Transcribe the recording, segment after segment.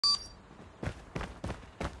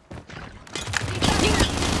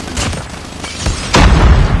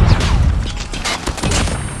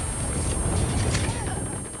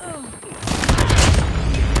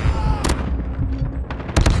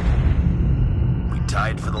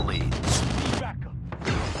tied for the lead.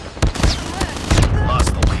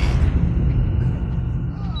 Lost the lead.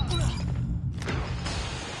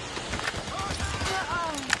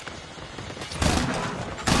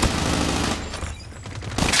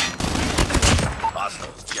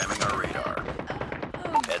 Hostiles jamming our radar.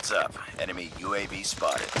 Heads up. Enemy UAV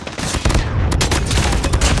spotted.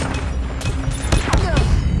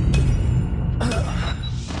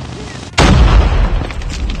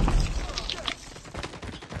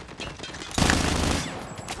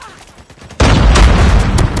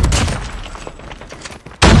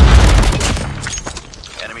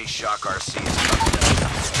 Enemy shock RC is coming down.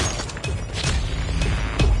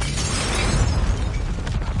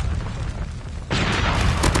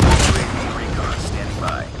 UAV recon standing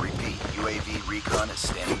by. Repeat, UAV recon is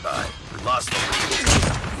standing by. We lost the lead.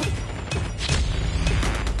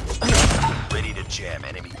 Ready to jam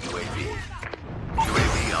enemy UAV.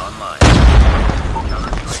 UAV online.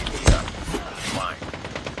 Counter UAV up. Fine.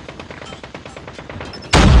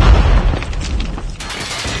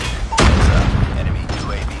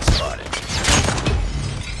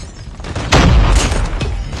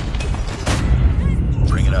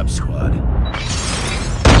 Up, squad.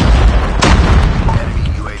 Enemy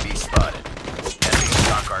UAV spotted. Enemy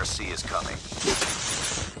shock RC is coming.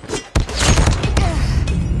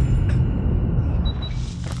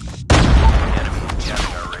 Enemy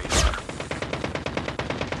jamming our radar.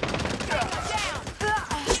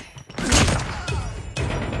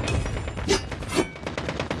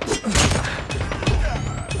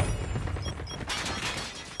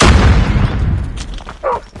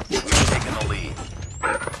 We've taken the lead.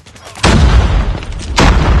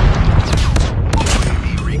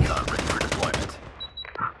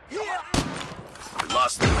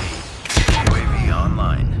 Lost the lead. UAV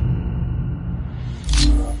online.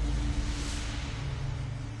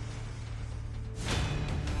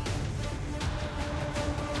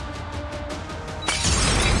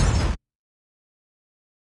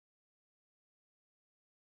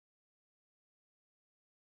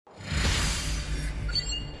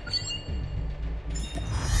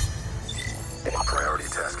 Priority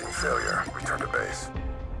tasking failure. Return to base.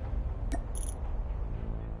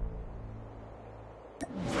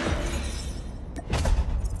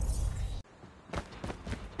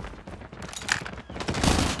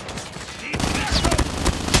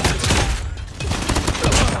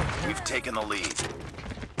 We've taken the lead.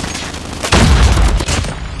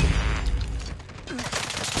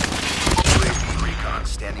 UAV recon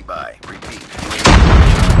standing by. Repeat, UAV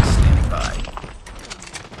recon standing by.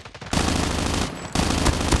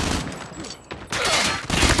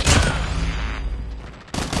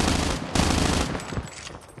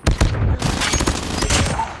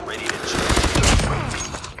 Ready to check UAV.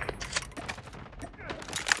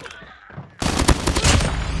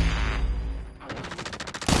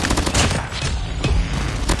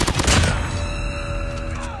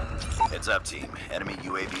 Heads up, team. Enemy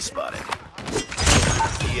UAV spotted.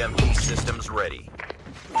 EMP systems ready.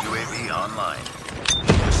 UAV online.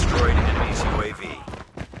 Destroyed enemy's UAV.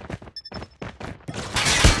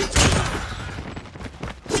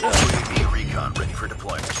 UAV recon ready for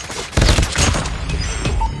deployment.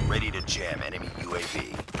 Ready to jam enemy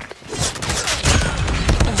UAV.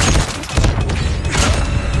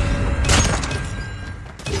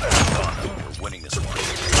 We're winning this one.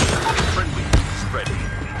 Friendly is ready.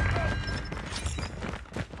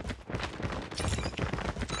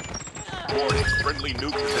 Warning, friendly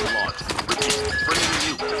nuke has been launched. Repeat, friendly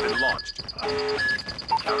nuke has been launched.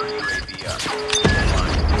 Counter UAV up.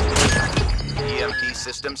 Online. EMP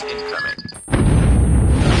systems incoming.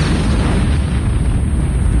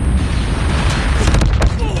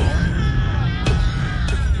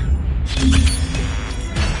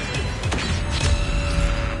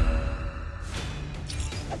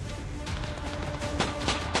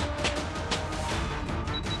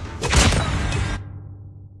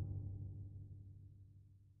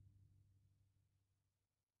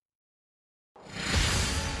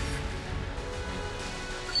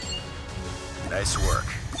 Nice work.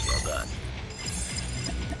 Well done.